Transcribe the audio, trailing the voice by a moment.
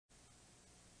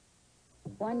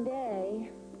One day,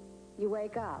 you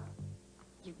wake up.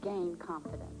 You gain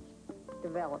confidence.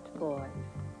 Developed boy.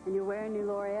 And you're wearing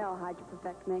new L'Oreal Hydro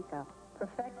Perfect makeup.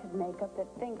 Perfected makeup that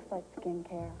thinks like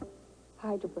skincare.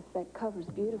 Hydro Perfect covers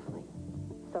beautifully.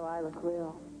 So I look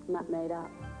real, not made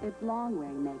up. It's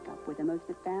long-wearing makeup with the most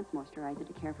advanced moisturizer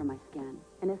to care for my skin.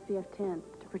 And SPF 10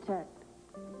 to protect.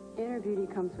 Inner beauty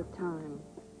comes with time.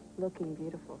 Looking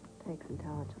beautiful takes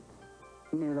intelligence.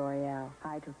 New L'Oreal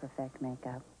Hydro Perfect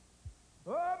makeup.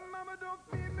 Oh, mama, don't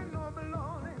feed me no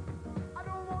bologna. I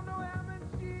don't want no ham and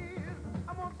cheese.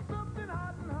 I want something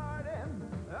hot and hearty.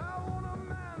 I want a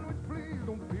man which please.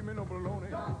 Don't feed me no bologna.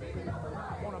 Don't feed me no bologna.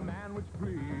 I want a man which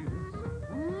please.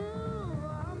 Ooh,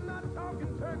 I'm not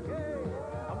talking turkey.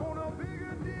 I want a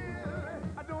bigger deal.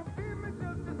 I don't feed me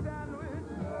just a sandwich.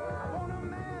 I want a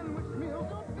man which meal.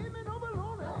 Don't feed me no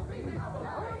bologna. Don't feed me no bologna.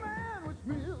 I want a man which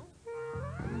meal.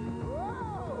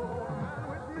 Oh, a man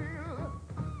which meal.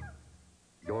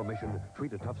 Your mission,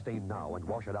 treat a tough stain now and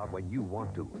wash it out when you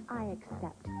want to. I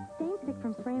accept. Stain Stick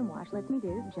from Spray and Wash lets me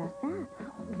do just that.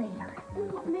 Later.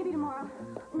 Maybe tomorrow.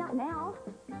 Not now.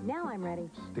 Now I'm ready.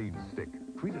 Stain Stick.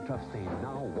 Treat a tough stain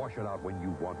now, wash it out when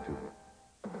you want to.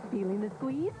 Feeling the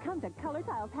squeeze? Come to Color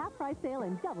Tile's half-price sale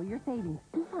and double your savings.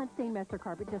 DuPont Stainmaster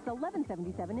Carpet just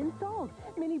 $11.77 installed.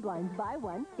 Mini blinds, buy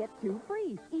one, get two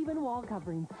free. Even wall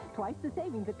coverings. Twice the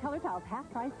savings at Color Tile's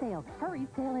half-price sale. Hurry,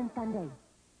 sale ends Sunday.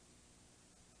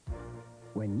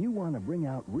 When you want to bring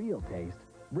out real taste,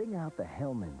 bring out the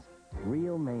Hellmann's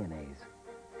Real Mayonnaise.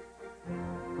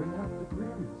 Bring out the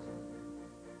grins.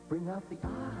 Bring out the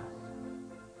eyes.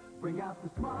 Bring out the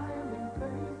smiling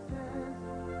faces.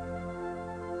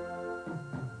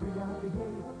 Bring out the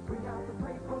hate. Bring out the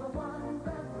praise for the one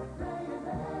best mayonnaise.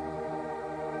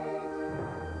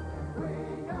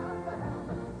 Bring out the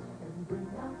Hellmann's and bring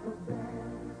out the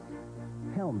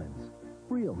best. Hellmann's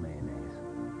Real Mayonnaise.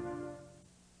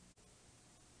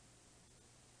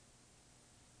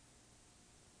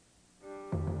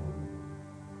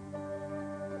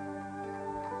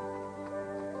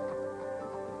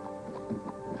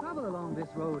 Travel along this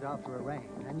road after a rain,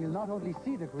 and you'll not only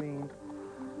see the green,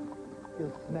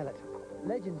 you'll smell it.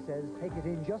 Legend says take it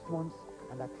in just once,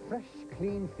 and that fresh,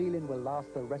 clean feeling will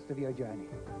last the rest of your journey.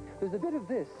 There's a bit of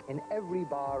this in every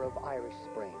bar of Irish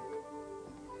Spring.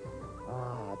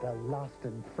 Ah, the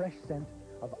lasting, fresh scent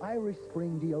of Irish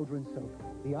Spring deodorant soap.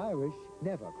 The Irish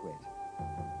never quit.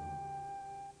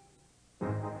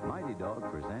 Mighty Dog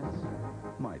presents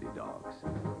Mighty Dogs.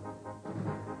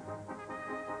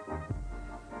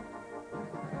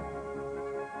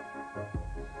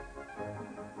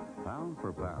 Pound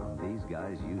for pound, these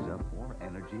guys use up more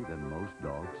energy than most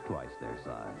dogs twice their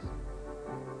size.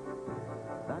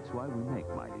 That's why we make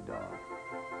Mighty Dog.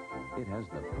 It has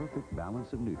the perfect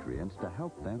balance of nutrients to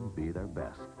help them be their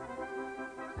best.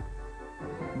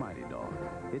 Mighty Dog.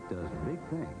 It does big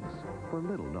things for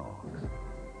little dogs.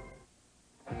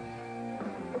 If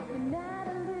you're not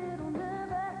a little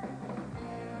nervous,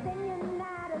 then you're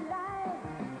not alive.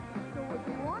 So if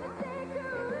you want to stay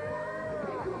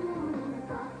cool,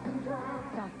 soft and dry.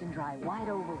 Soft and dry, wide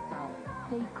oval soft.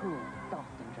 Stay cool,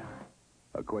 soft and dry.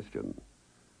 A question.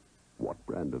 What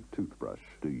brand of toothbrush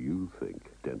do you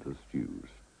think dentists use?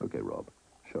 Okay, Rob,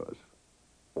 show us.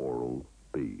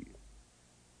 Oral-B.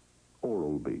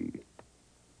 Oral-B.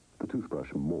 The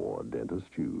toothbrush more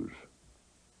dentists use.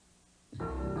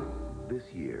 This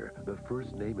year, the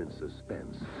first name in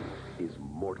suspense is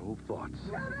Mortal Thoughts.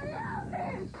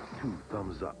 2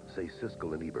 thumbs up, say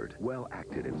Siskel and Ebert. Well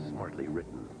acted and smartly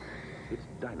written. It's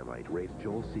Dynamite rates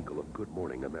Joel Siegel of Good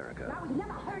Morning America. I would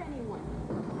never hurt anyone.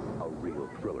 A real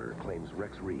thriller, claims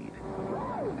Rex Reed.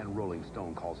 And Rolling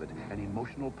Stone calls it an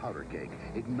emotional powder keg,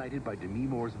 ignited by Demi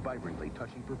Moore's vibrantly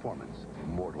touching performance.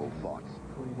 Mortal Thoughts.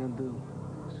 What are you gonna do?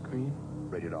 Scream?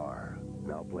 Rated R.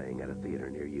 Now playing at a theater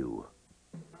near you.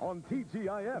 On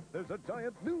TGIF, there's a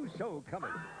giant news show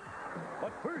coming.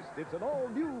 But first, it's an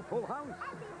all-new Full House.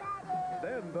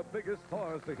 Then the biggest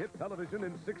stars to hit television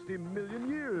in 60 million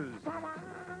years. I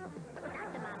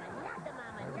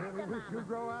wish you'd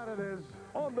grow out of this.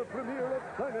 On the premiere of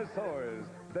Dinosaurs.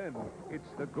 Then it's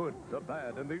the good, the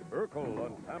bad, and the Urkel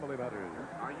on Family Matters.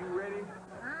 Are you ready?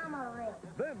 I'm already.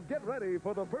 Then get ready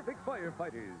for the Perfect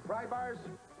Firefighters. Pry bars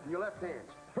in your left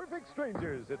hands. Perfect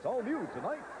Strangers. It's all new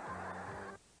tonight.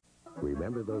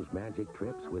 Remember those magic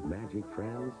trips with magic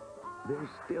friends? They're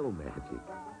still magic.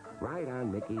 Ride-On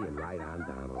Mickey and Ride-On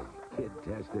Donald.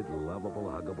 Kid-tested, lovable,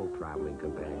 huggable traveling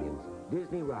companions.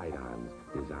 Disney Ride-Ons,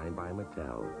 designed by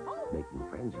Mattel. Making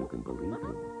friends you can believe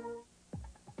in.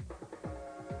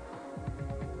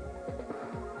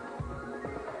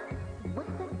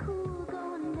 What's that cool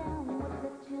going down? What's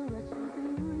that chill rushing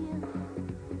through you?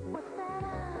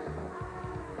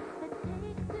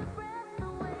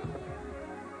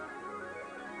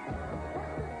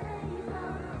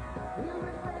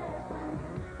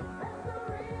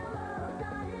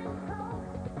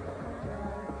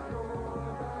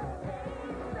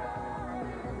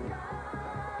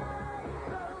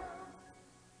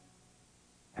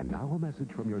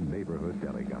 message from your neighborhood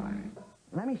deli guy.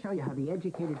 Let me show you how the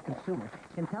educated consumer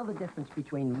can tell the difference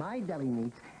between my deli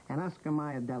meats and Oscar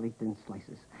Mayer Deli-Thin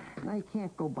slices. Now, you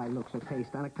can't go by looks or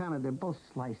taste on account of they're both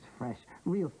sliced fresh,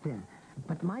 real thin.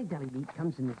 But my deli meat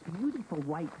comes in this beautiful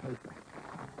white paper.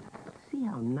 See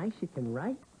how nice you can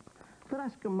write? But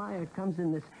Oscar Mayer comes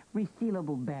in this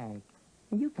resealable bag.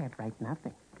 And you can't write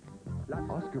nothing.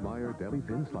 Oscar Mayer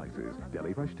Deli-Thin slices.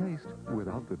 Deli fresh taste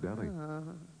without the deli.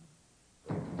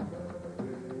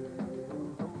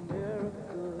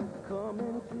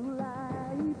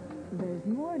 There's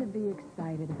more to be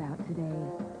excited about today,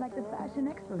 like the Fashion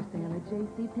Expo sale at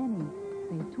JCPenney.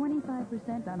 Save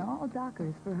 25% on all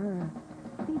Dockers for her.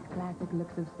 These classic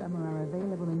looks of summer are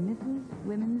available in misses,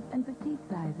 women's, and petite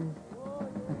sizes.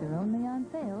 But they're only on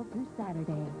sale through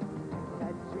Saturday.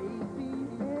 At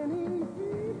JCPenney,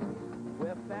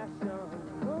 where fashion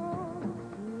goes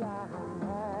to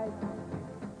life.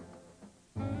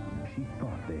 She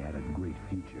thought they had a great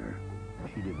future.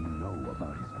 She didn't know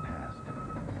about his past.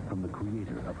 From the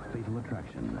creator of Fatal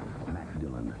Attraction, Matt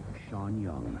Dillon, Sean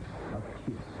Young, A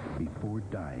Kiss Before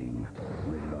Dying.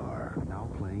 Rated R. Now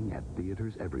playing at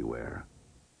theaters everywhere.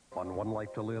 On One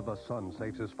Life to Live, a son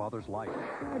saves his father's life.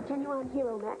 A genuine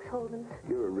hero, Max Holden.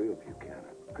 You're a real Buchanan.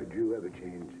 Could you ever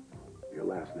change your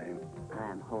last name?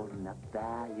 I'm holding a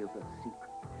valuable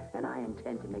secret, and I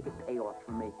intend to make it pay off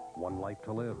for me. One Life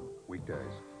to Live,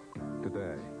 weekdays.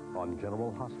 Today, on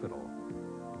General Hospital.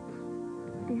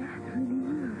 The earth really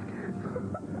moved.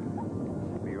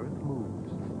 The earth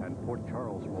moves, and Port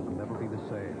Charles will never be the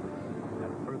same.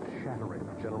 An earth-shattering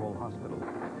General Hospital.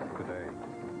 Today.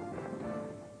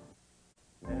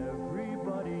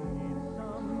 Everybody needs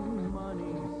some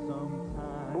money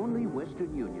sometime. Only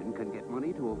Western Union can get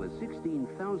money to over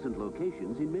 16,000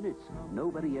 locations in minutes.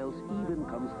 Nobody else even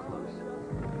comes close.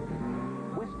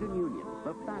 Western Union,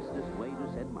 the fastest way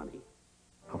to send money.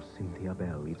 How Cynthia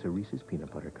Bell eats a Reese's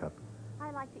peanut butter cup.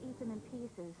 I like to eat them in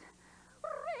pieces.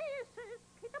 Reese's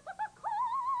peanut butter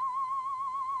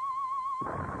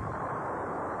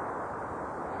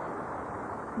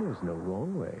There's no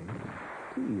wrong way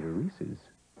to eat a Reese's.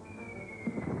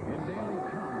 In daily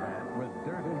combat with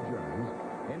dirt and germs,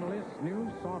 enlist new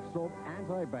Softsoap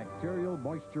antibacterial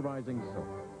moisturizing soap.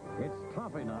 It's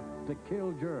tough enough to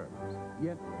kill germs,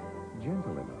 yet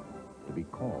gentle enough to be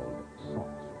called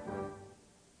Softsoap.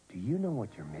 Do you know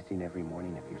what you're missing every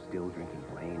morning if you're still drinking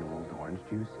plain old orange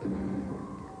juice?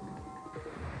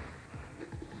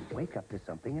 Wake up to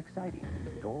something exciting.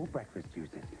 Dole breakfast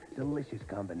juices. Delicious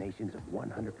combinations of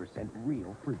 100%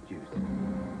 real fruit juice.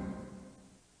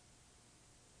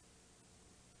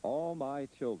 All My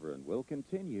Children will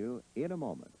continue in a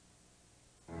moment.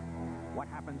 What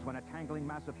happens when a tangling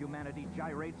mass of humanity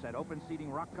gyrates at open-seating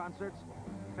rock concerts?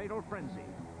 Fatal Frenzy.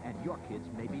 And your kids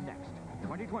may be next.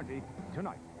 2020,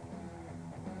 tonight.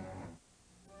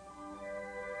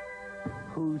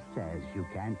 Who says you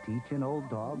can't teach an old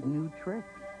dog new tricks?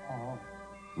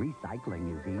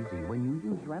 Recycling is easy when you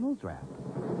use Reynolds Wrap.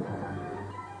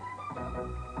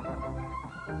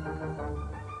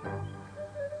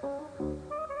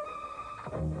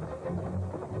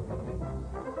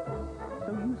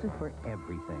 So use it for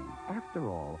everything. After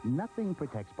all, nothing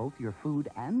protects both your food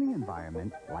and the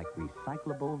environment like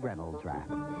recyclable Reynolds Wrap.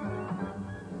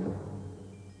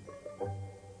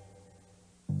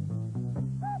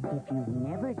 If you've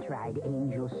never tried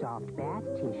Angel Soft Bath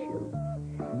Tissue,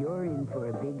 you're in for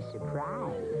a big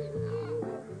surprise.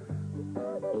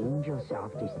 Angel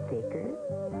Soft is thicker,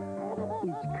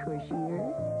 it's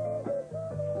cushier,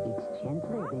 it's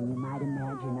gentler than you might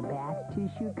imagine a bath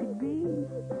tissue could be.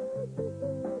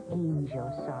 Angel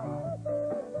Soft.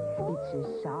 It's as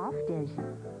soft as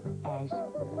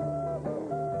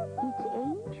it's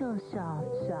Angel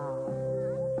Soft.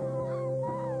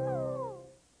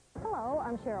 Hello,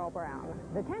 I'm Cheryl Brown.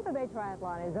 The Tampa Bay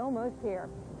Triathlon is almost here.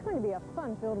 It's going to be a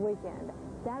fun-filled weekend.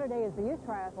 Saturday is the youth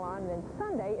triathlon, and then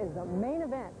Sunday is the main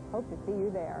event. Hope to see you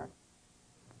there.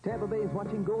 Tampa Bay is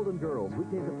watching Golden Girls,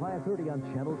 weekdays at 5:30 on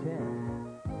Channel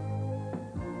 10.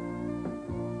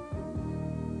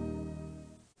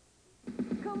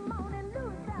 Come on and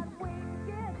lose that weight.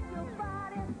 Get your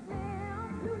body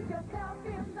slim. Lose yourself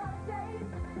in the days.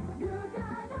 You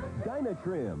gotta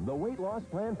Dynatrim, the weight loss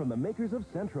plan from the makers of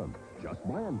Centrum. Just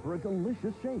blend for a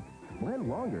delicious shake. Blend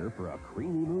longer for a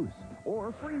creamy mousse.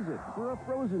 Or freeze it for a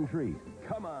frozen treat.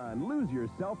 Come on, lose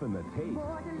yourself in the taste.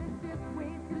 more delicious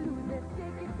ways to lose it.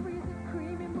 Shake it, freeze it,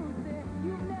 creamy mousse it.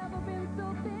 You've never been so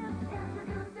thin.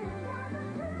 Introducing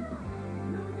Dynatrim.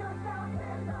 Lose yourself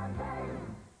in the days.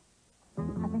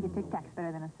 I think a Tic Tac's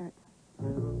better than a Cert.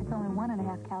 It's only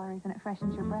 1.5 calories and it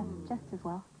freshens your breath just as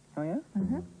well. Oh, yeah?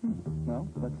 Mm-hmm. Well,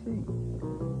 let's see.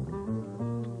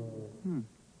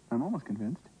 I'm almost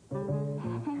convinced.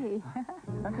 Hey.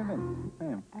 I'm convinced. I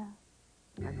am.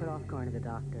 I put off going to the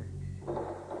doctor.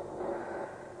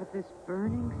 But this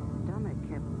burning stomach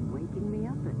kept waking me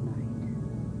up at night.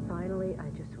 Finally, I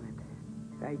just went.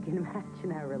 I can imagine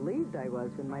how relieved I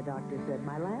was when my doctor said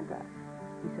Mylanta.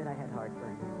 He said I had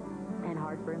heartburn. And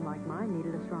heartburn like mine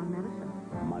needed a strong medicine.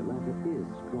 Mylanta is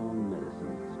strong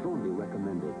medicine, strongly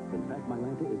recommended. In fact,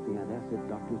 Mylanta is the antacid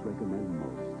doctors recommend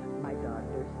most. My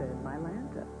doctor said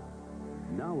Mylanta.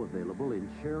 Now available in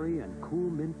cherry and cool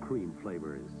mint cream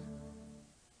flavors.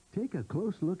 Take a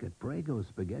close look at Prego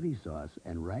spaghetti sauce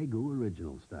and Ragu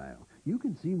original style. You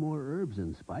can see more herbs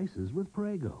and spices with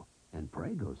Prego. And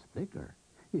Prego's thicker.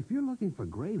 If you're looking for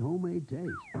great homemade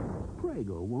taste,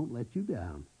 Prego won't let you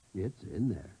down. It's in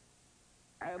there.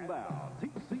 And now,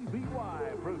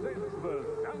 TCBY presents the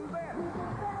Sunbest.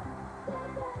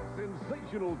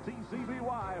 Sensational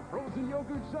TCBY frozen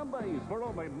yogurt sundaes for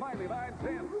only 99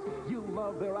 cents. You'll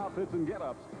love their outfits and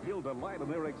get-ups. You'll delight in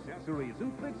their accessories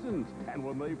and fixins. And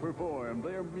when they perform,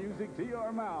 their music to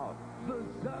your mouth. The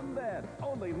Sunbest,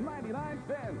 only 99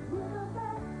 cents.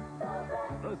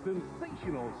 The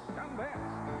sensational Sunbest.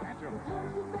 Catch 'em.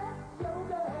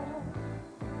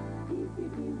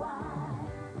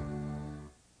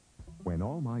 When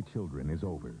All My Children is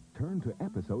over, turn to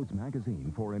Episodes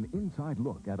magazine for an inside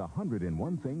look at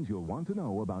 101 things you'll want to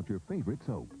know about your favorite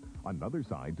soap. Another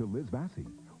side to Liz Vassy,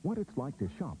 what it's like to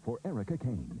shop for Erica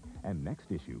Kane. And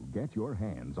next issue, get your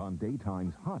hands on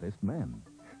daytime's hottest men.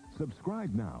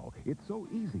 Subscribe now. It's so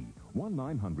easy.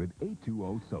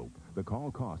 1-900-820-SOAP. The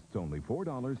call costs only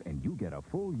 $4 and you get a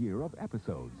full year of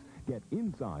episodes. Get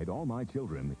inside All My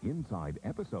Children, inside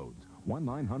Episodes.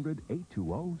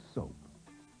 1-900-820-SOAP.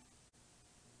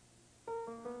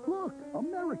 Look,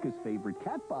 America's favorite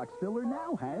cat box filler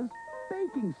now has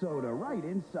baking soda right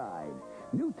inside.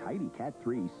 New Tidy Cat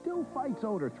 3 still fights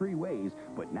odor 3 ways,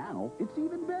 but now it's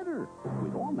even better.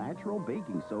 With all-natural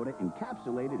baking soda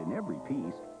encapsulated in every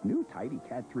piece, new Tidy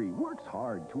Cat 3 works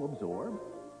hard to absorb,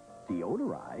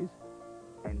 deodorize,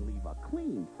 and leave a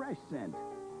clean, fresh scent.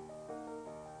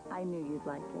 I knew you'd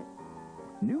like it.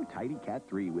 New Tidy Cat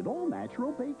 3 with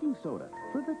all-natural baking soda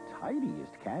for the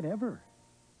tidiest cat ever.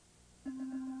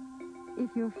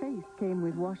 If your face came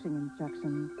with washing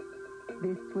instructions,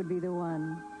 this would be the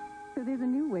one. So there's a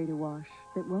new way to wash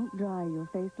that won't dry your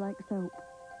face like soap.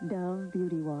 Dove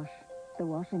Beauty Wash, the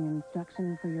washing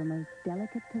instruction for your most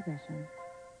delicate possession.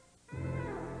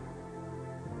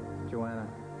 Joanna.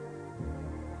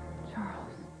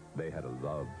 Charles. They had a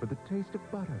love for the taste of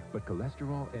butter, but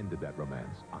cholesterol ended that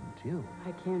romance until...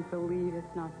 I can't believe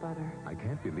it's not butter. I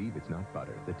can't believe it's not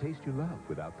butter. The taste you love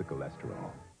without the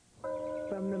cholesterol.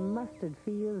 From the mustard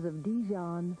fields of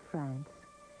Dijon, France,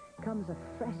 comes a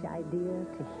fresh idea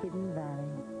to Hidden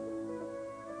Valley.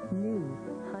 New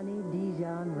Honey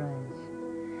Dijon Ranch.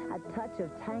 A touch of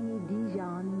tangy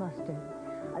Dijon mustard.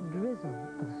 A drizzle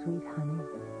of sweet honey.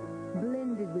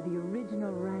 Blended with the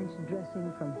original ranch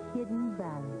dressing from Hidden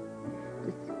Valley.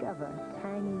 Discover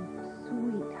tangy,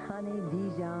 sweet Honey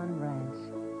Dijon Ranch.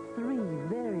 3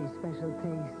 very special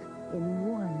tastes in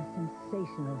one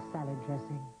sensational salad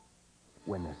dressing.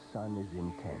 When the sun is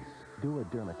intense, do what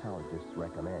dermatologists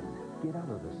recommend. Get out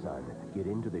of the sun. Get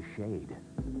into the shade.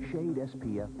 Shade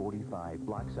SPF 45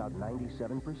 blocks out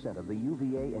 97% of the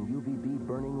UVA and UVB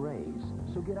burning rays.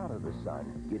 So get out of the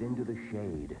sun. Get into the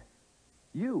shade.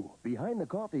 You, behind the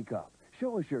coffee cup,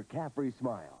 show us your Caffrey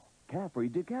smile. Caffrey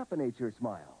decaffeinates your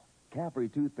smile. Caffrey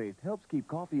toothpaste helps keep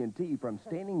coffee and tea from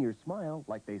staining your smile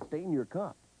like they stain your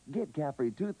cup. Get Caffrey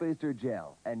toothpaste or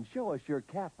gel and show us your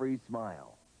Caffrey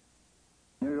smile.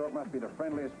 New York must be the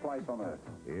friendliest place on earth.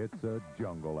 It's a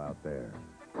jungle out there.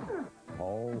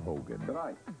 Paul Hogan.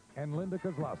 Tonight. And Linda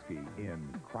Kozlowski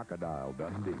in Crocodile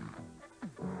Dundee.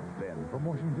 Then from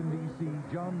Washington,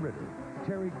 D.C., John Ritter,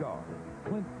 Terry Garr,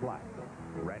 Clint Black,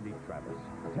 Randy Travis,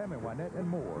 Tammy Wynette, and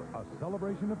more. A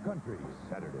celebration of country,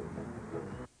 Saturday.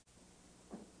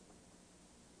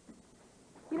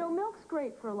 You know, milk's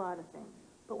great for a lot of things.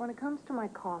 But when it comes to my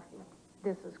coffee,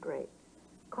 this is great.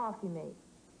 Coffee Mate.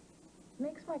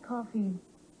 Makes my coffee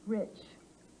rich,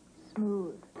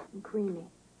 smooth, and creamy.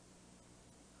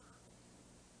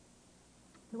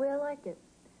 The way I like it.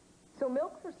 So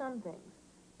milk for some things,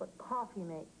 but Coffee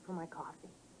Mate for my coffee.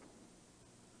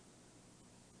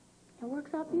 It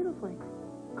works out beautifully.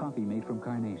 Coffee made from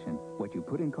Carnation. What you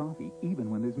put in coffee,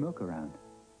 even when there's milk around.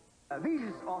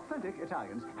 These authentic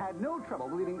Italians had no trouble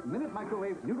believing minute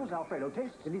microwave noodles Alfredo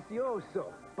tastes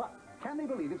delicioso. But can they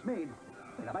believe it's made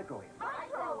in a microwave?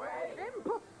 Microwave?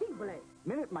 Impossible!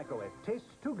 Minute Microwave. Tastes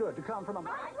too good to come from a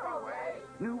microwave.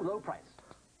 New low price.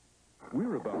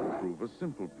 We're about to prove a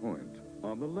simple point.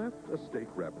 On the left, a steak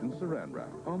wrapped in saran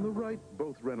wrap. On the right,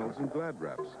 both Reynolds and Glad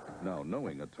wraps. Now,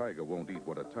 knowing a tiger won't eat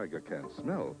what a tiger can't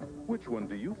smell, which one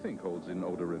do you think holds in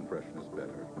odor and freshness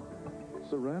better?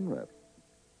 Saran wrap.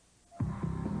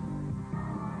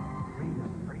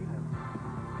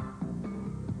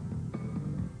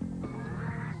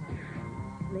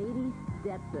 Lady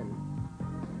Stetson.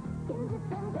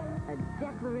 Independence. A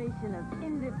declaration of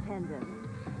independence.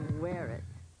 Wear it.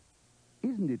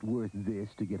 Isn't it worth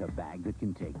this to get a bag that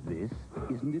can take this?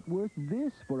 Isn't it worth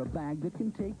this for a bag that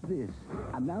can take this?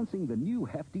 Announcing the new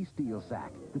Hefty Steel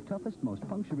Sack, the toughest, most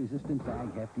puncture-resistant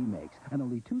bag Hefty makes, and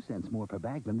only 2 cents more per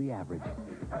bag than the average.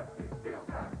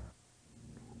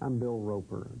 I'm Bill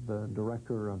Roper, the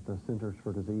director of the Centers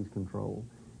for Disease Control.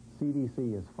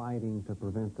 CDC is fighting to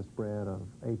prevent the spread of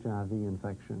HIV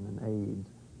infection and AIDS.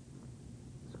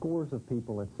 Scores of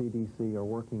people at CDC are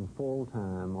working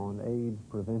full-time on AIDS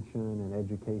prevention and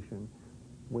education.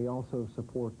 We also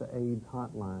support the AIDS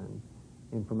hotline.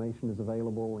 Information is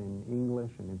available in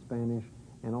English and in Spanish,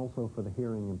 and also for the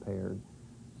hearing impaired.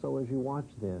 So as you watch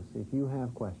this, if you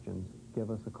have questions,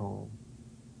 give us a call.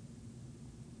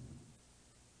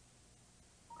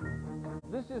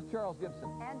 This is Charles Gibson.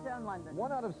 And Joan London.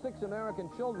 1 out of 6 American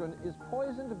children is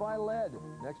poisoned by lead.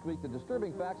 Next week, the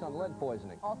disturbing facts on lead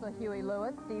poisoning. Also Huey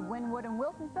Lewis, Steve Winwood, and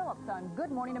Wilson Phillips on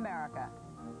Good Morning America.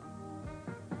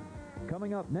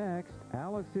 Coming up next,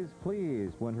 Alice is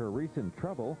pleased when her recent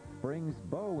trouble brings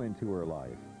Bo into her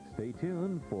life. Stay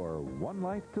tuned for One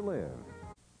Life to Live.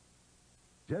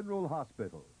 General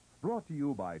Hospital, brought to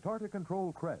you by Tartar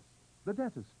Control Crest, the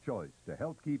dentist's choice to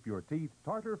help keep your teeth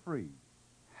tartar-free.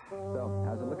 So,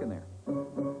 how's it looking there?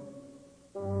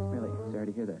 Really, sorry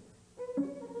to hear that.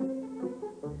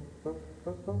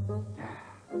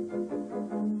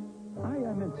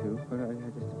 I meant to, but I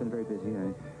just been very busy.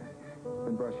 I've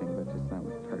been brushing, but just not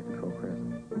with Tartar Control Crest.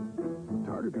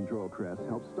 Tartar Control Crest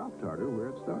helps stop tartar where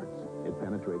it starts. It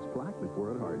penetrates plaque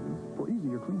before it hardens for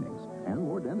easier cleanings, and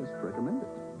more dentists recommend it.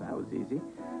 That was easy.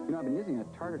 You know, I've been using a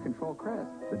Tartar Control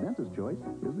Crest. The dentist's choice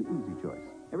is the easy choice.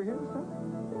 Ever hear this stuff?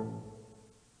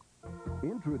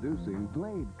 Introducing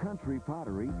Glade Country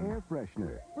Pottery Air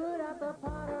Freshener. Put out the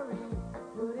pottery,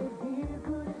 put it here,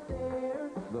 put it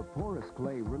there. The porous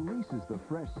clay releases the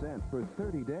fresh scent for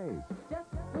 30 days.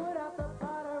 Just put out the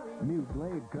pottery. New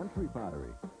Glade Country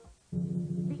Pottery.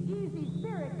 The Easy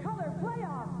Spirit Color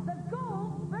Playoffs, the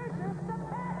gold versus the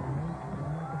pet.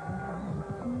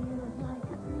 Feels like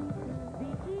a sneaker.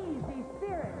 The Easy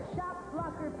Spirit Shop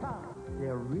Blocker Pump.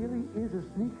 There really is a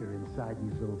sneaker inside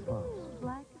these little pumps.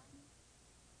 Black.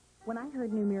 When I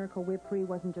heard New Miracle Whip-Free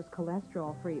wasn't just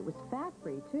cholesterol-free, it was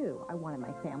fat-free, too. I wanted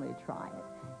my family to try it,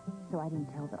 so I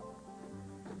didn't tell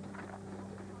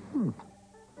them.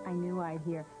 I knew I'd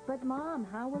hear, but Mom,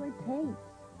 how will it taste?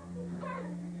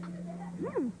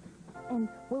 And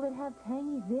will it have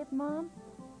tangy zip, Mom?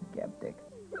 Skeptic.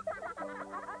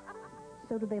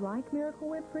 So do they like Miracle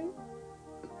Whip-Free?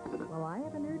 Well, I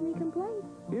haven't heard any complaints.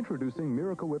 Introducing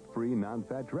Miracle Whip-Free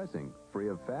non-fat dressing, free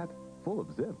of fat, full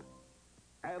of zip.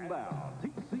 And now,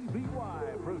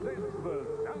 TCBY presents the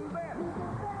Sundae.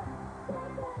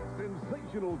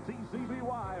 Sensational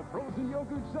TCBY frozen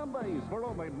yogurt sundaes for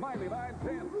only 99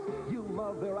 cents. You'll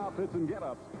love their outfits and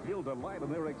get-ups. You'll delight in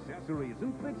their accessories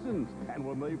and fixins. And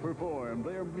when they perform,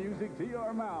 their music to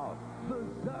your mouth. The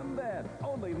Sundae,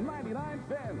 only 99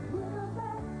 cents.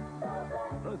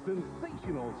 The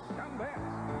sensational Sundae.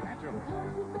 Catch 'em.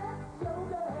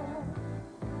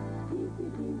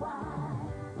 TCBY.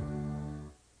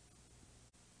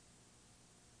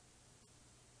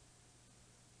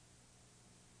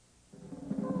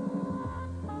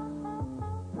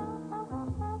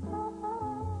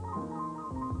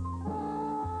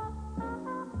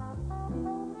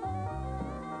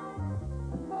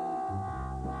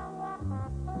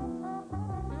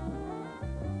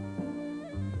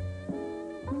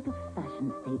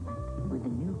 Statement with the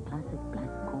new classic black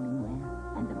corningware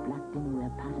and the black dinnerware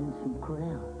patterns from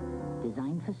Corel.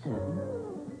 Designed for serving,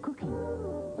 cooking,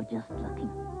 or just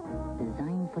looking.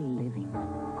 Designed for living.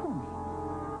 Corning.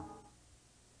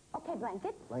 Okay,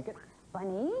 blanket. Blanket.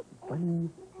 Bunny. Bunny.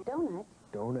 Donut.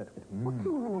 Donut. What kind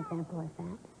of an example is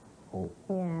that? Oh.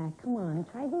 Yeah, come on,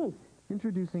 try these.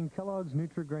 Introducing Kellogg's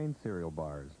Nutri-Grain cereal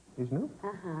bars. Is new?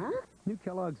 Uh-huh. New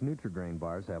Kellogg's Nutri-Grain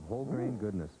bars have whole grain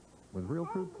goodness with real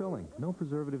fruit filling, no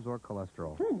preservatives or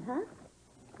cholesterol. Good, huh?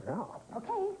 Yeah.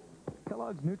 Okay.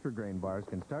 Kellogg's Nutri-Grain bars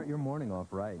can start your morning off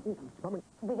right.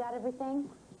 We got everything?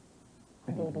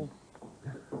 Baby.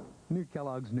 New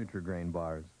Kellogg's Nutri-Grain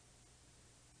bars.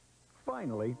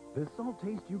 Finally, the salt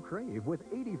taste you crave with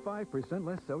 85%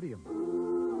 less sodium.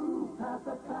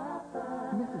 Papa,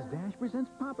 Papa. Mrs. Dash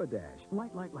presents Papa Dash.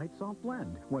 Light salt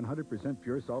blend. 100%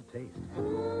 pure salt taste.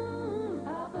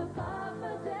 Papa,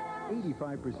 Papa Dash.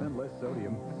 85% less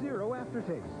sodium. Zero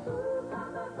aftertaste.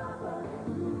 Papa, Papa.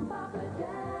 Papa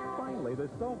Dash. Finally, the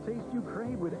salt taste you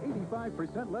crave with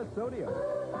 85% less sodium.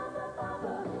 Papa,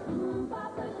 Papa.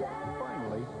 Papa Dash.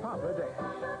 Finally, Papa Dash.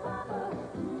 Papa, Papa.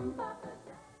 Papa.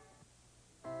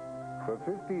 For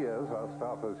 50 years, our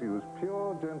staffers use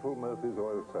pure, gentle Murphy's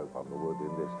oil soap on the wood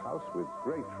in this house with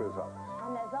great results.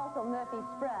 And there's also Murphy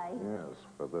spray. Yes,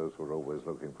 for those who are always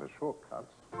looking for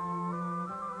shortcuts.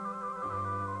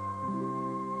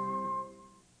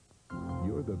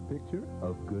 You're the picture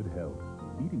of good health.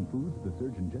 Eating foods the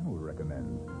Surgeon General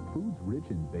recommends. Foods rich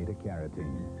in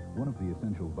beta-carotene, one of the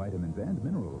essential vitamins and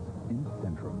minerals in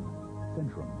Centrum.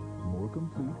 Centrum, more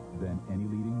complete than any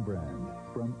leading brand,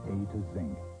 from A to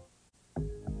Zinc.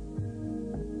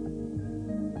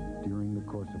 During the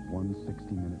course of one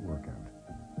 60-minute workout,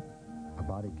 a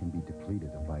body can be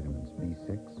depleted of vitamins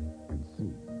B6 and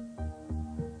C,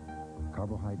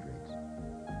 carbohydrates,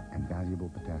 and valuable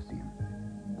potassium,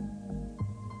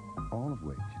 all of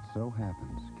which, it so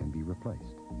happens, can be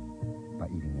replaced by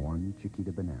eating one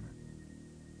Chiquita banana.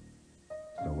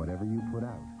 So whatever you put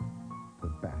out,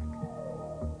 put back.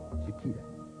 Chiquita,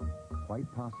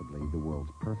 quite possibly the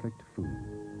world's perfect food.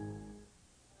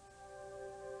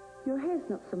 Your hair's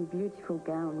not some beautiful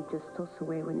gown you just toss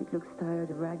away when it looks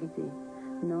tired or raggedy.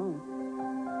 No.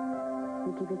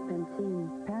 You give it Pantene.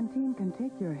 Pantene can take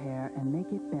your hair and make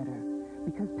it better.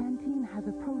 Because Pantene has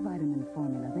a provitamin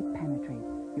formula that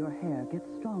penetrates. Your hair gets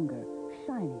stronger,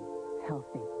 shiny,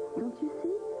 healthy. Don't you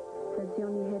see? That's the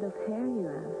only head of hair you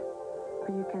have.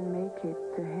 But you can make it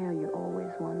the hair you always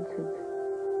wanted.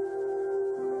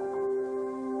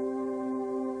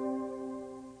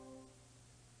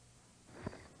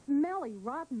 Smelly,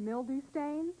 rotten mildew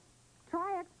stains?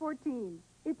 Try X14.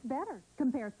 It's better.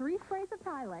 Compare 3 sprays of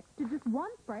Tilex to just 1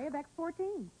 spray of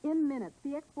X14. In minutes,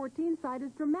 the X14 side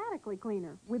is dramatically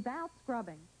cleaner without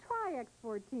scrubbing. Try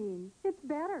X14. It's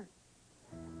better.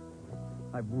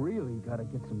 I've really got to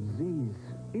get some Z's.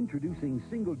 Introducing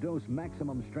single-dose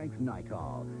maximum strength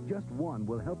Nitol. Just one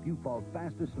will help you fall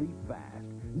fast asleep fast.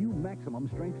 New maximum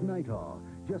strength Nitol.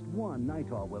 Just one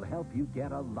Nitol will help you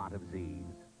get a lot of Z's.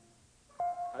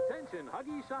 Attention,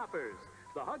 Huggies shoppers.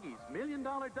 The Huggies $1 Million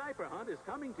Diaper Hunt is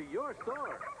coming to your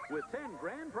store with 10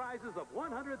 grand prizes of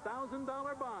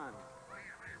 $100,000 bonds.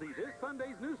 See this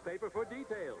Sunday's newspaper for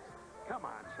details. Come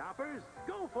on, shoppers,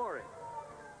 go for it.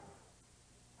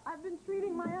 I've been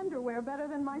treating my underwear better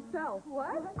than myself.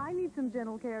 What? I need some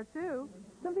gentle care, too.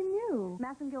 Something new.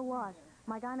 Massengill Wash.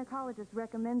 My gynecologist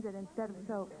recommends it instead of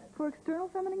soap. For external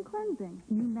feminine cleansing.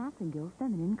 New Massengill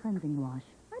Feminine Cleansing Wash.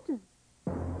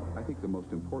 I think the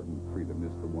most important freedom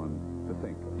is the one to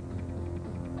think.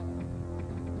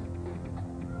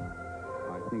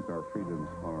 I think our freedoms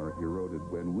are eroded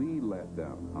when we let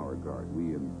down our guard,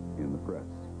 we in the press,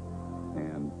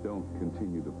 and don't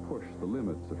continue to push the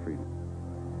limits of freedom.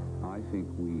 I think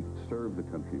we serve the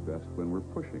country best when we're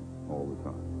pushing all the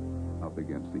time up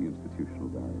against the institutional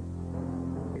barrier.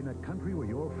 In a country where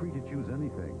you're free to choose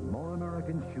anything, more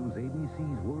Americans choose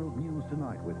ABC's World News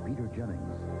Tonight with Peter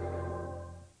Jennings.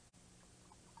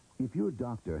 If your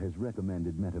doctor has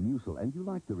recommended Metamucil and you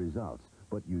like the results,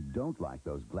 but you don't like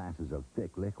those glasses of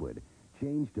thick liquid,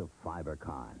 change to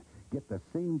FiberCon. Get the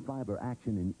same fiber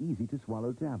action in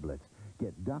easy-to-swallow tablets.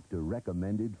 Get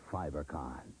doctor-recommended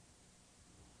FiberCon.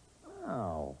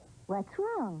 Oh. What's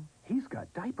wrong? He's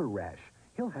got diaper rash.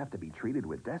 He'll have to be treated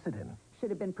with Desitin. Should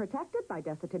have been protected by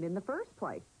Desitin in the first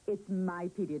place. It's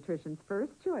my pediatrician's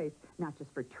first choice, not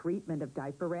just for treatment of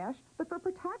diaper rash, but for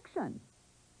protection.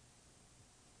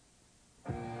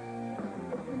 If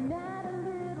you're not a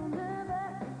little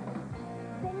nervous,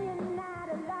 then you're not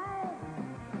alive.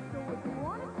 So if you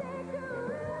want to take a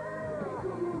ride,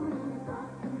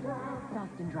 soft and dry.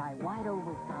 Soft and dry, wide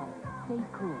oval size. Stay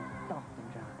cool, soft and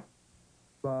dry.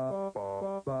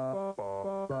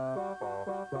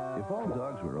 If all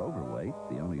dogs were overweight,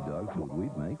 the only dog food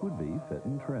we'd make would be fit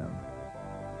and trim.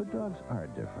 But dogs are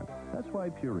different. That's why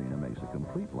Purina makes a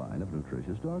complete line of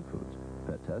nutritious dog foods.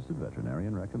 Pet tested,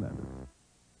 veterinarian recommended.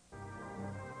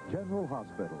 General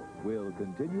Hospital will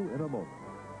continue in a moment.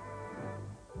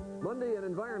 Monday, an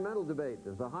environmental debate.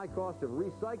 Does the high cost of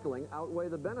recycling outweigh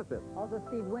the benefits? Also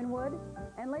Steve Winwood.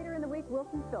 And later in the week,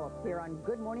 Wilson Phillips here on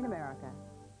Good Morning America.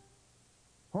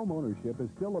 Home ownership is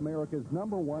still America's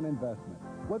 #1 investment.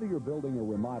 Whether you're building or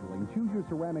remodeling, choose your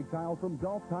ceramic tile from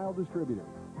Gulf Tile Distributors,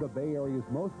 the Bay Area's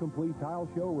most complete tile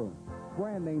showroom.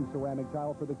 Brand name ceramic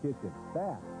tile for the kitchen,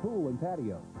 bath, pool, and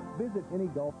patio. Visit any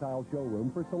Gulf Tile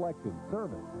showroom for selection,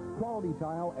 service, quality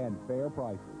tile, and fair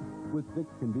prices. With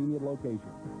 6 convenient locations: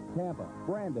 Tampa,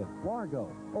 Brandon, Largo,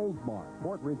 Oldsmar,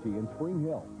 Port Richey, and Spring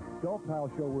Hill. Gulf Tile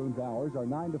showroom's hours are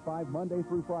 9 to 5 Monday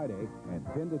through Friday and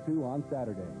 10 to 2 on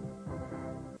Saturday.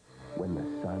 When the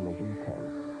sun is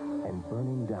intense and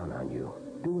burning down on you,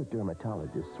 do what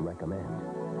dermatologists recommend.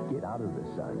 Get out of the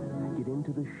sun. Get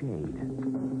into the shade.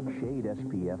 Shade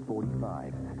SPF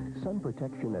 45. Sun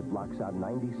protection that blocks out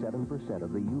 97%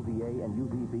 of the UVA and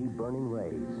UVB burning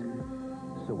rays.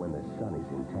 So when the sun is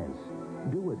intense,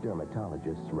 do what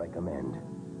dermatologists recommend.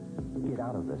 Get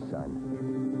out of the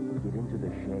sun. Get into the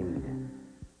shade.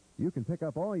 You can pick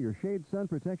up all your shade sun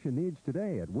protection needs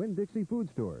today at Winn-Dixie Food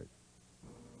Stores.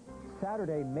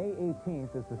 Saturday, May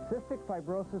 18th is the Cystic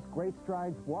Fibrosis Great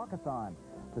Strides Walkathon.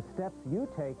 The steps you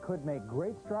take could make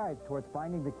great strides towards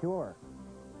finding the cure.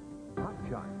 Hot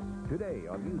Shots, today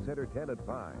on News Center 10 at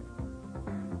 5.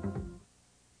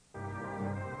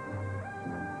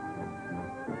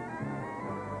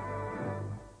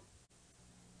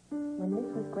 When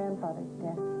this was Grandfather's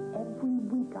desk, every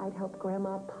week I'd help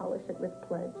Grandma polish it with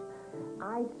Pledge.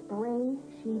 I'd spray,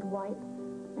 she'd wipe,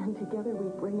 and together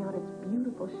we'd bring out its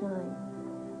beautiful shine.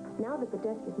 Now that the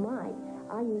desk is mine,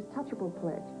 I use touchable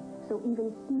Pledge, so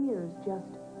even smears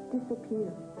just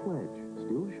disappear. Pledge,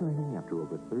 still shining after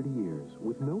over 30 years,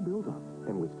 with no buildup.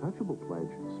 And with touchable Pledge,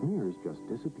 smears just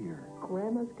disappear.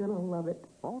 Grandma's gonna love it.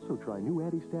 Also try new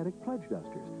anti-static Pledge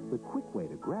dusters, the quick way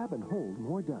to grab and hold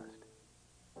more dust.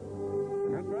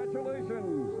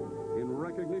 Congratulations! In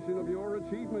recognition of your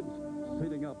achievements,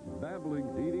 sitting up, babbling,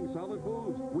 eating solid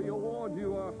foods, we award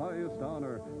you our highest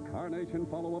honor, Carnation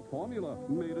Follow-Up Formula,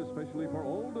 made especially for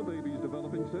older babies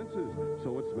developing senses.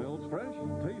 So it smells fresh,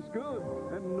 tastes good,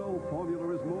 and no formula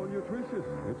is more nutritious.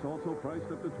 It's also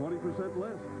priced up to 20%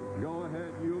 less. Go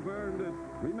ahead, you've earned it.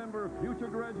 Remember, future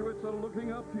graduates are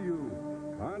looking up to you.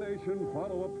 Carnation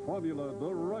Follow-Up Formula,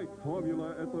 the right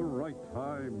formula at the right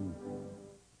time.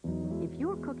 If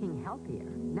you're cooking healthier,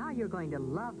 now you're going to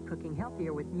love cooking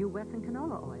healthier with new Wesson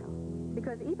canola oil.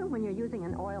 Because even when you're using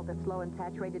an oil that's low in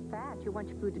saturated fat, you want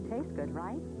your food to taste good,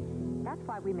 right? That's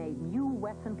why we made new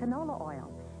Wesson canola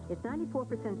oil. It's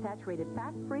 94% saturated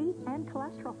fat-free and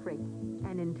cholesterol-free.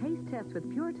 And in taste tests with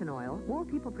Puritan oil, more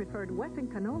people preferred Wesson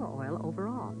canola oil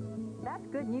overall. That's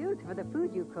good news for the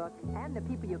food you cook and the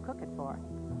people you cook it for.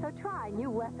 So try new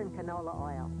Wesson canola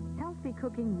oil. Healthy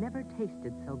cooking never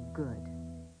tasted so good.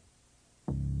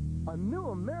 A new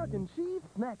American cheese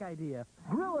snack idea.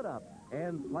 Grill it up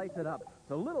and slice it up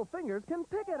so little fingers can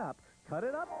pick it up. Cut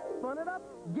it up, spun it up,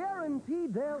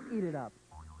 guaranteed they'll eat it up.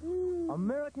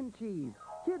 American cheese.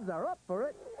 Kids are up for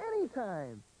it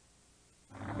anytime.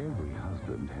 Every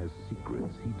husband has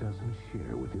secrets he doesn't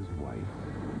share with his wife.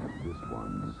 This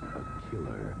one's a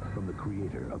killer from the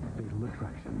creator of Fatal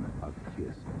Attraction, A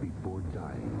Kiss Before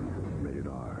Dying. Rated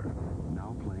R.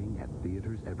 Now playing at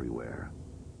theaters everywhere.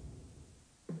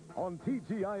 On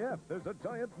TGIF, there's a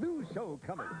giant news show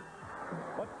coming.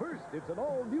 But first, it's an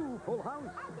all-new Full House.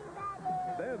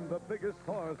 Then the biggest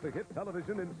stars to hit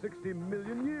television in 60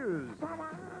 million years. I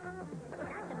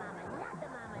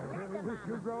really wish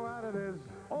you'd grow out of this.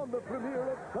 On the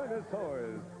premiere of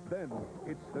Dinosaurs. Then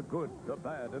it's the good, the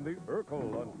bad, and the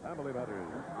Urkel on Family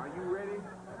Matters. Are you ready?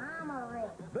 I'm ready.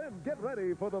 Then get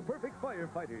ready for the Perfect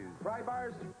Firefighters. Pry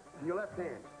bars in your left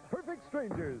hand. Perfect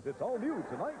Strangers. It's all new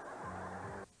tonight.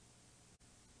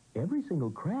 Every single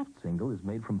Kraft single is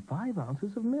made from 5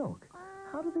 ounces of milk.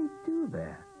 How do they do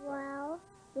that? Well,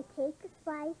 you take a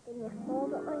slice and you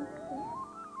fold it like this.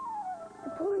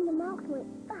 You pour in the milk with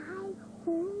 5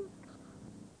 whole.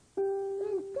 And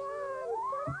then,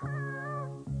 ta-da!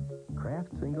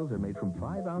 Kraft singles are made from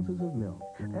 5 ounces of milk.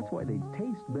 That's why they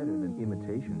taste better than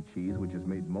imitation cheese, which is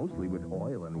made mostly with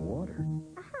oil and water.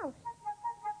 A house.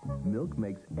 Milk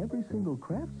makes every single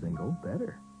Kraft single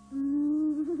better.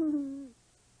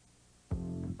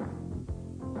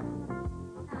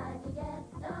 How'd you get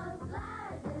those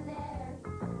flowers in there?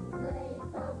 Glade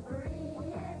potpourri,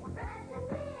 it's fresh and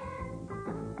clear.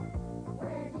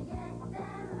 Where'd you get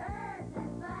them herbs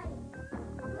and spice?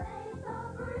 Glade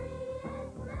potpourri, it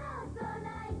smells so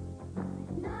nice.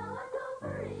 No one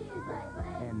potpourri is like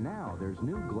Glade. And now there's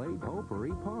new Glade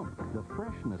Potpourri Pump. The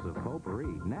freshness of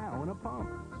potpourri now in a pump.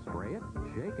 Spray it,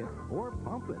 shake it, or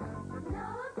pump it. No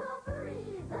one potpourri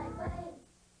is like Glade.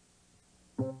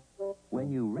 When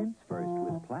you rinse first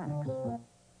with Plax,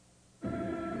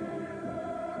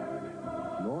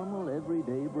 Normal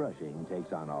everyday brushing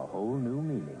takes on a whole new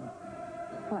meaning.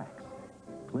 Plaques.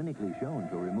 Clinically shown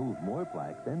to remove more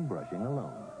plaque than brushing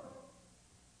alone.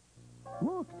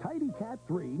 Look, Tidy Cat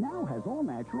 3 now has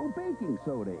all-natural baking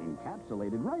soda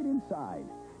encapsulated right inside.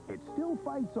 It still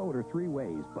fights odor 3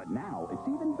 ways, but now it's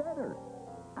even better.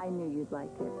 I knew you'd like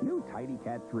it. New Tidy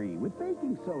Cat 3 with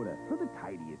baking soda for the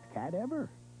tidiest cat ever.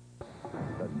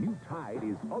 The new Tide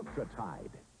is Ultra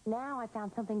Tide. Now I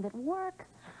found something that works.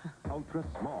 Ultra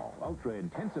small, ultra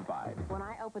intensified. When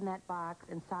I opened that box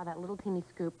and saw that little teeny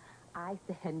scoop, I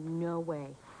said, no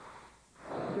way.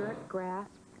 Dirt, grass,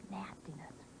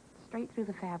 nastiness. Straight through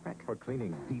the fabric. For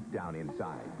cleaning deep down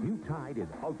inside, new Tide is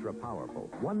ultra powerful.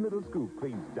 One little scoop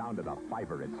cleans down to the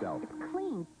fiber itself. It's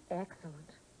clean.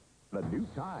 Excellent. The new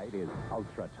Tide is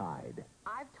Ultra Tide.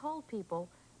 I've told people,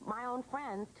 my own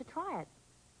friends, to try it.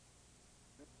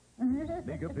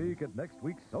 Sneak a peek at next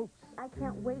week's soaps. I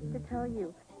can't wait to tell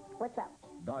you. What's up?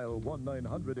 Dial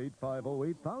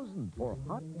 1-900-850-8000 for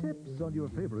hot tips on your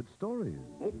favorite stories.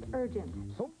 It's urgent.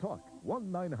 Soap Talk,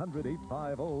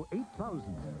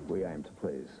 1-900-850-8000. We aim to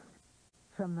please.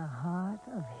 From the heart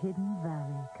of Hidden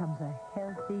Valley comes a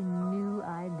healthy new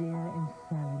idea in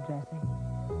salad dressing.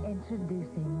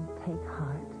 Introducing Take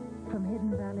Heart from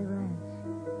Hidden Valley Ranch.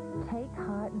 Take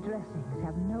Heart dressings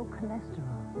have no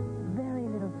cholesterol, very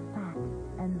little fat,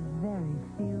 and very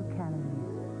few calories,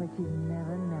 but you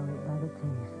never know it by the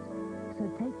taste. So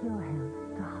take your health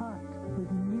to heart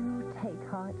with new Take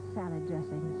Heart salad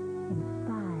dressings in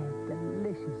 5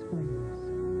 delicious flavors.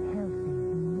 Healthy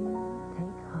new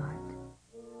Take Heart.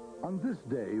 On this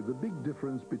day, the big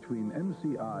difference between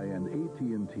MCI and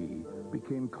AT&T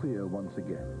became clear once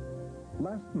again.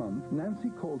 Last month, Nancy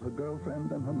called her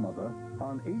girlfriend and her mother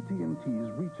on AT&T's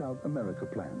Reach Out America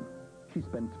plan. She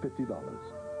spent $50.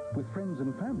 With friends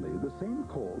and family, the same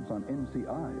calls on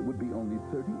MCI would be only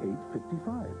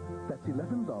 $38.55. That's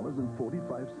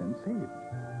 $11.45 saved.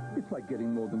 It's like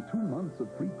getting more than 2 months of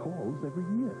free calls every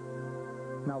year.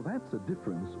 Now that's a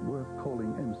difference worth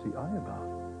calling MCI about.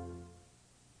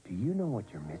 Do you know what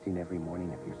you're missing every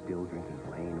morning if you're still drinking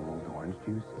plain old orange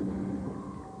juice?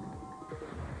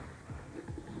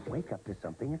 Wake up to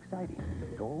something exciting.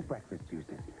 Dole breakfast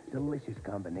juices. Delicious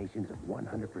combinations of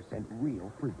 100%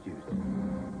 real fruit juice.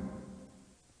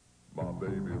 My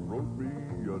baby wrote me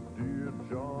a Dear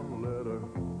John letter.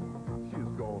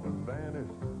 She's gonna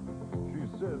vanish. She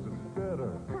says it's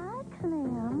better. Hi,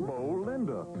 Clem. Oh,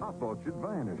 Linda, I thought you'd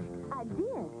vanished. I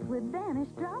did, with Vanish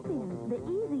Drop-In, the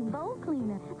easy bowl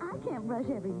cleaner. I can't brush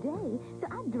every day, so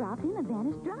I drop in a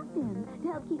Vanish Drop-In to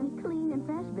help keep me clean and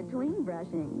fresh between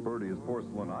brushing. Prettiest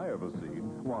porcelain I ever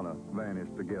seen. Wanna vanish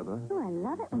together? Oh, I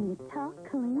love it when you talk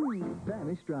clean.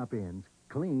 Vanish Drop-Ins.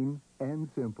 Clean and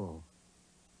simple.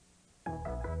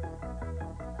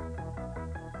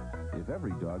 If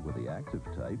every dog were the active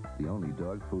type, the only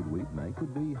dog food we'd make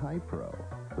would be High Pro.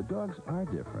 But dogs are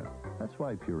different. That's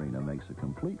why Purina makes a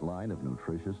complete line of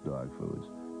nutritious dog foods.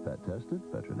 Vet tested,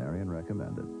 veterinarian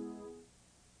recommended.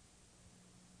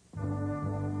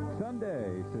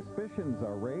 Sunday, suspicions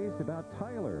are raised about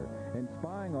Tyler, and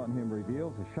spying on him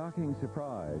reveals a shocking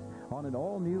surprise on an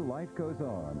all-new Life Goes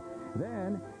On.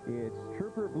 Then, it's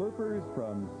Trooper Bloopers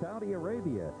from Saudi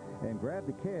Arabia. And grab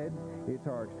the kids, it's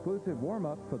our exclusive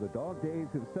warm-up for the dog days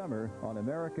of summer on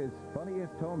America's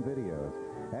funniest home videos.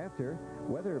 After,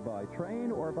 whether by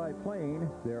train or by plane,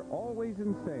 they're always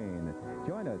insane.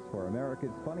 Join us for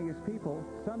America's Funniest People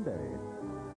Sunday.